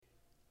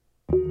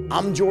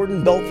I'm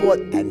Jordan Belfort,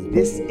 and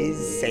this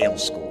is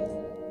Sales School.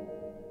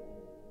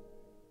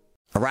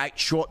 All right,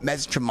 short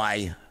message from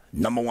my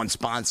number one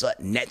sponsor,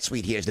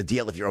 NetSuite. Here's the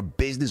deal. If you're a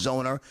business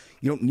owner,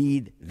 you don't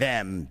need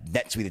them,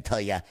 NetSuite, to tell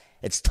you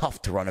it's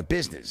tough to run a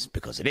business,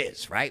 because it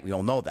is, right? We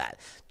all know that.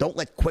 Don't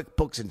let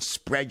QuickBooks and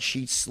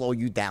spreadsheets slow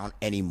you down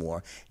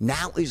anymore.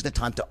 Now is the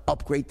time to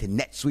upgrade to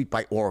NetSuite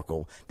by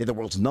Oracle. They're the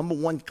world's number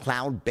one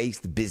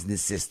cloud-based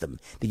business system.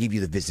 They give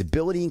you the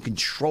visibility and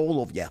control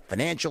over your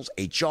financials,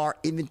 HR,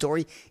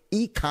 inventory,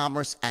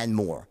 e-commerce, and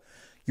more.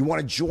 You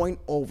want to join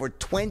over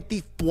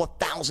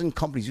 24,000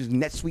 companies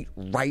using NetSuite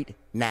right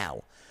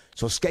now.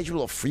 So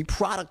schedule a free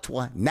product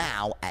tour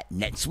now at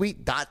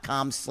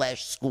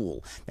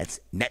netsuite.com/school.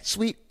 That's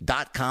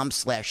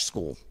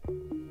netsuite.com/school.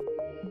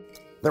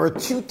 There are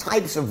two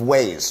types of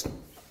ways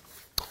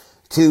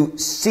to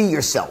see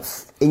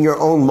yourself in your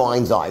own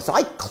mind's eye. So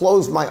I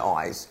close my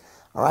eyes,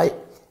 all right,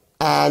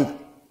 and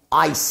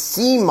I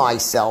see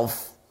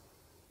myself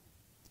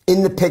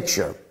in the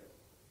picture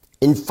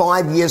in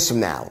 5 years from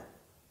now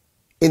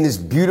in this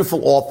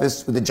beautiful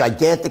office with a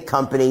gigantic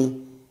company,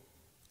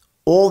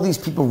 all these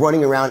people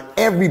running around,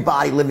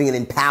 everybody living an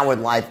empowered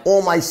life,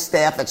 all my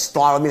staff that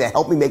started me, that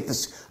helped me make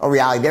this a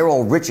reality. They're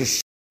all rich as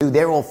shit, dude.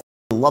 They're all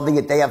loving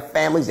it. They have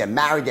families, they're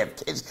married, they have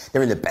kids,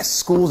 they're in the best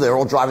schools, they're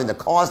all driving the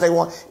cars they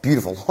want,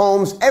 beautiful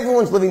homes.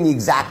 Everyone's living the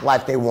exact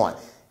life they want.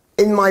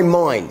 In my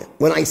mind,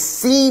 when I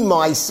see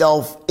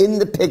myself in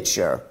the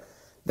picture,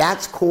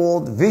 that's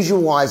called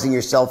visualizing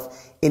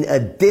yourself in a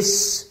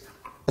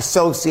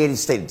dissociated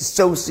state.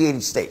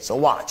 So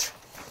watch.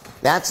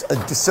 That's a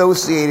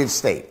dissociated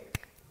state.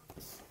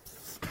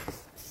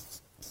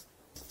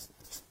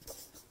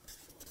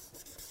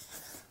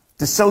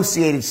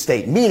 Dissociated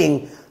state,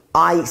 meaning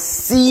I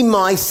see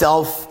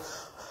myself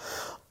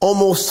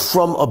almost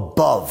from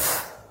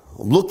above,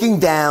 looking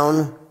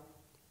down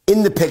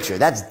in the picture.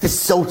 That's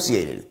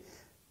dissociated.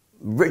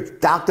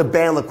 Dr.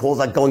 Bandler calls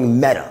that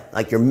going meta,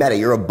 like you're meta,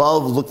 you're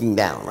above looking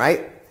down,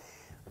 right?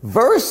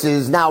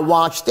 Versus, now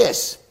watch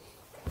this.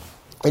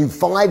 In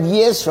 5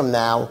 years from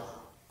now,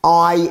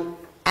 I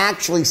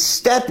actually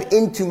step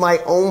into my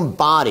own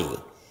body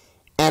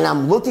and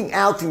I'm looking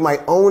out through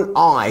my own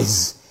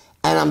eyes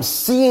and I'm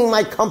seeing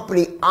my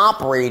company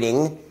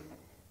operating,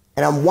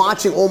 and I'm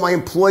watching all my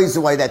employees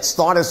that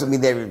started with me.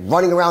 They're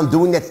running around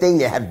doing their thing.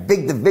 They have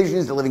big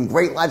divisions. They're living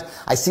great lives.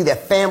 I see their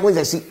families.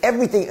 I see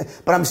everything,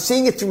 but I'm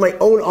seeing it through my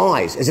own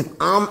eyes, as if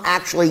I'm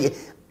actually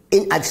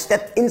I've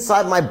stepped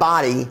inside my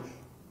body,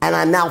 and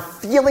I'm now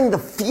feeling the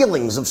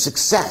feelings of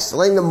success,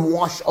 letting them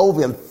wash over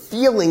me. I'm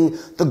feeling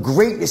the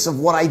greatness of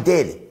what I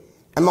did.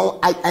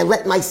 I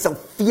let myself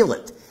feel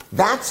it.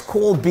 That's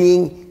called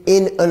being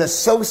in an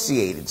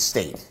associated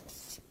state.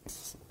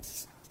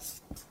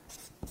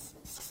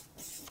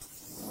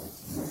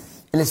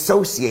 An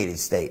associated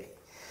state.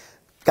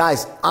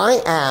 Guys,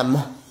 I am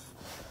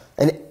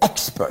an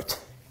expert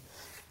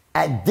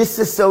at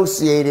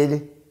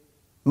disassociated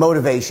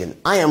motivation.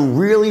 I am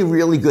really,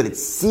 really good at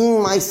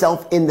seeing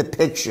myself in the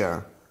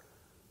picture,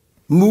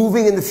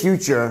 moving in the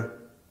future,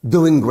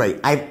 doing great.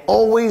 I've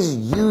always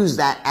used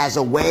that as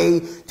a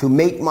way to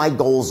make my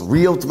goals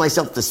real to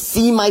myself, to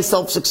see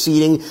myself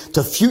succeeding,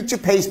 to future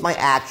pace my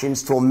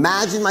actions, to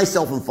imagine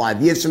myself in 5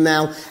 years from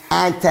now,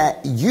 and to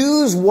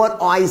use what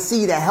I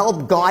see to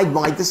help guide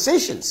my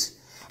decisions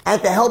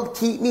and to help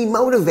keep me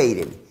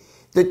motivated.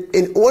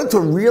 In order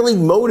to really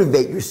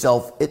motivate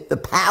yourself, the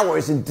power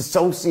is in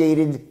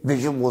dissociated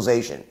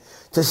visualization.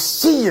 To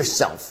see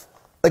yourself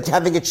like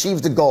having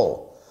achieved a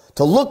goal.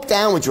 To look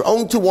down with your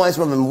own two eyes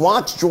and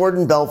watch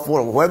Jordan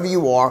Belfort or whoever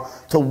you are,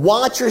 to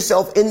watch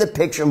yourself in the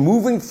picture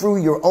moving through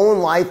your own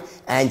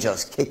life and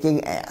just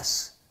kicking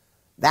ass.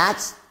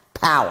 That's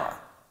power.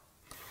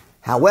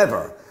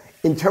 However,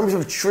 in terms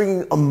of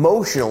triggering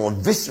emotional or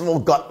visceral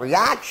gut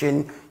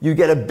reaction, you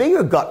get a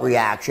bigger gut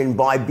reaction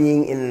by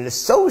being in an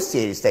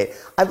associated state.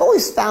 I've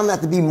always found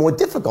that to be more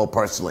difficult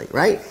personally,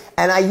 right?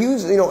 And I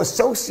use,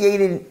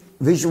 associated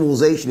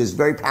visualization is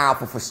very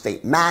powerful for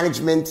state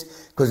management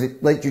because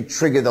it lets you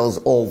trigger those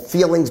old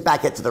feelings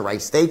back into the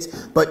right states.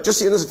 But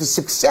just for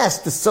success,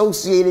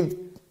 dissociated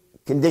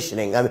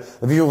conditioning,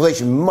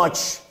 visualization,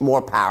 much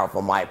more powerful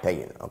in my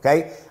opinion,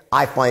 okay?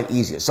 I find it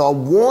easier. So I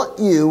want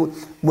you,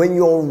 when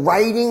you're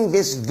writing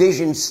this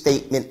vision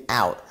statement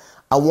out,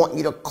 I want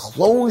you to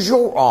close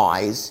your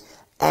eyes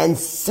and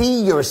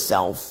see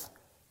yourself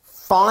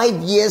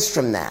 5 years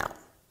from now,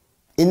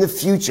 in the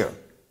future,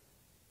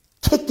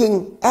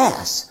 kicking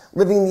ass,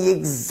 living the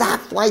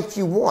exact life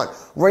you want,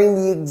 running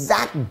the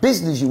exact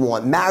business you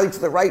want, married to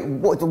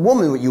the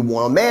woman that you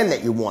want, a man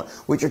that you want,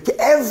 with your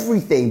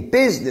everything,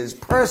 business,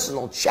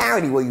 personal,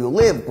 charity, where you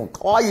live, what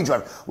car you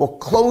drive, what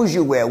clothes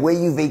you wear, where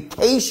you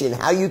vacation,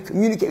 how you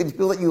communicate with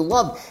people that you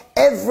love,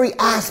 every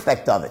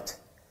aspect of it.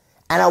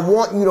 And I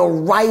want you to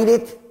write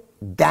it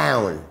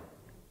down.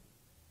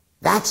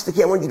 That's the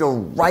key. I want you to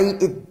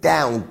write it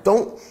down.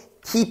 Don't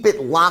keep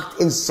it locked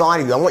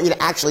inside of you. I want you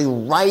to actually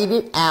write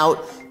it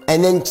out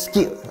and then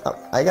keep. Oh,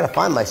 I gotta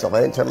find myself.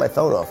 I didn't turn my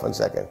phone off. 1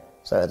 second.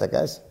 Sorry about that,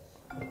 guys.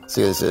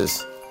 See what this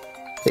is.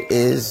 It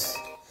is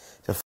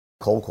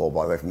cold call,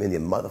 by the way, from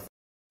Indian motherfucker.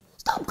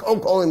 Stop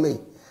cold calling me.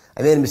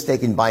 I made a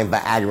mistake in buying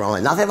Viagra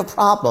online. Not that I have a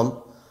problem,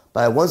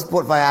 but I once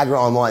bought Viagra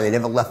online. They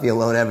never left me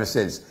alone ever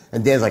since.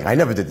 And Dan's like, I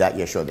never did that.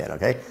 Yeah, sure, Dan,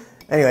 okay?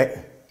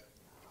 Anyway.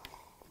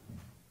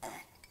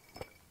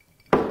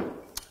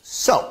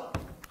 So,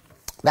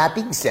 that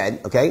being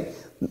said, okay,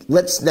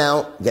 let's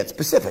now get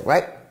specific,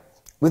 right?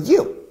 With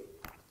you.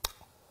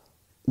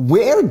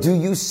 Where do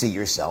you see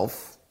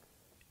yourself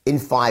in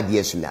 5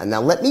 years from now?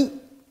 Now, let me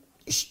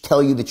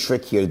tell you the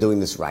trick here to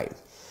doing this right.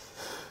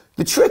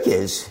 The trick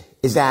is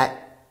that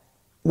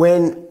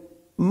when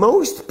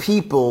most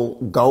people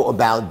go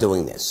about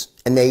doing this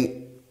and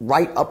they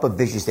write up a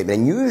vision statement,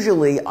 and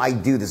usually I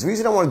do this. The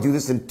reason I want to do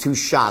this in 2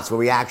 shots,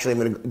 where I'm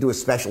going to do a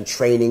special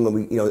training,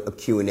 when a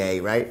Q&A,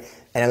 right?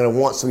 And I'm going to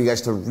want some of you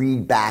guys to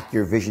read back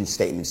your vision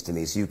statements to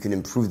me so you can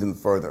improve them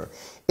further.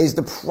 Is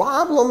the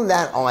problem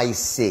that I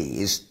see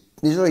is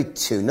there's really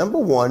 2. Number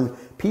 1,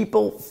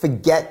 people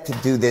forget to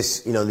do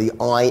this, the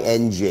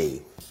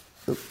ING.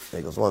 Oops,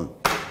 there goes one.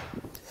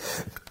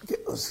 Okay,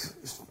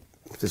 let's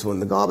put this one in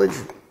the garbage.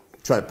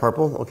 Try it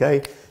purple,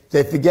 okay?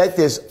 They forget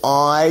this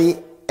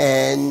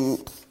ING,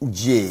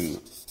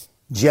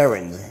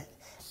 gerund,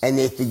 and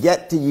they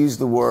forget to use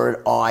the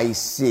word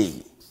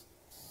IC.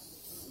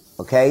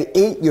 Okay?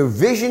 Your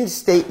vision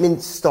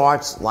statement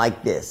starts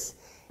like this.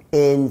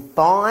 In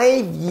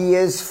 5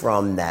 years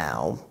from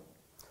now,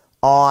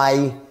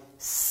 I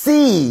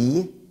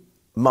see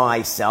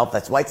myself.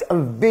 That's why it's a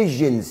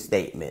vision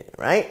statement,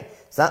 right?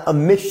 It's not a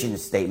mission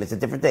statement. It's a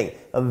different thing.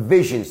 A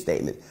vision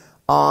statement.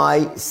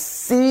 I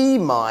see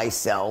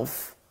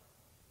myself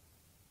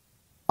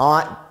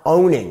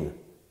owning,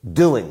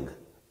 doing,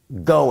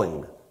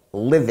 going,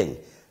 living.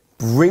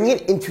 Bring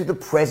it into the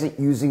present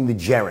using the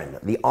gerund,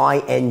 the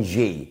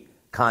ING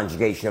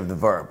conjugation of the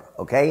verb,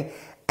 okay?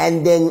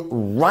 And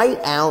then write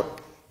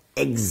out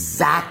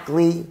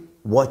exactly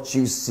what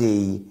you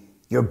see,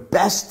 your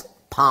best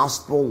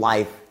possible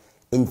life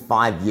in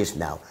 5 years from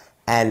now.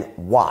 And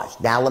watch.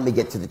 Now let me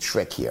get to the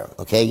trick here,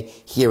 okay?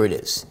 Here it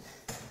is.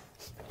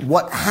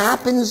 What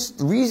happens,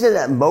 the reason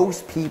that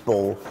most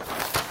people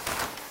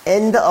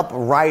end up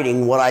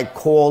writing what I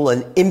call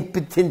an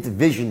impotent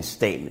vision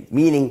statement,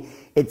 meaning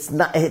it's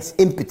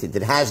impotent,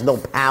 it has no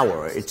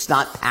power, it's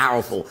not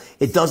powerful,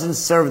 it doesn't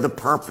serve the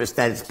purpose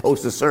that it's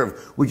supposed to serve,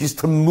 which is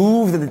to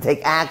move them to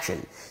take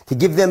action, to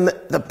give them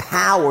the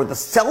power, the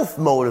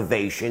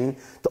self-motivation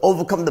to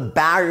overcome the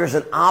barriers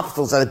and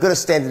obstacles that are going to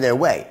stand in their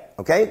way,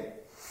 okay?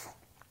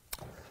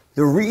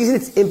 The reason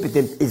it's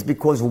impotent is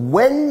because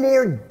when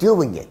they're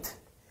doing it,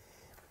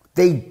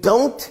 they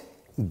don't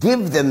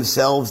give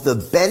themselves the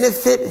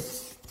benefit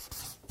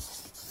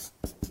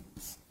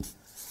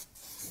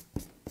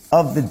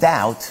of the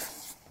doubt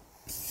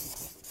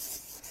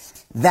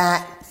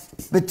that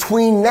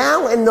between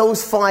now and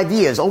those 5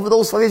 years, over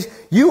those 5 years,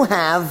 you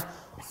have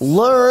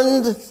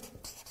learned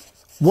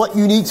what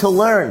you need to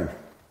learn.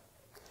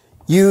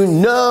 You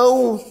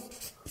know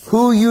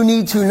who you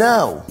need to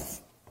know.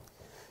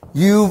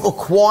 You've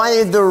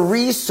acquired the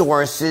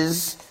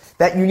resources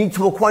that you need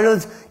to acquire.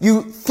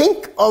 You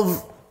think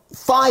of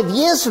 5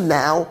 years from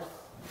now,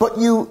 but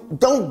you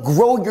don't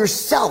grow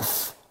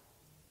yourself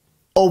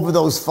over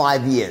those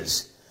 5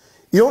 years.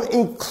 You don't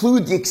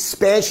include the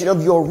expansion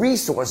of your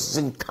resources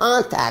and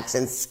contacts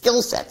and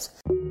skill sets.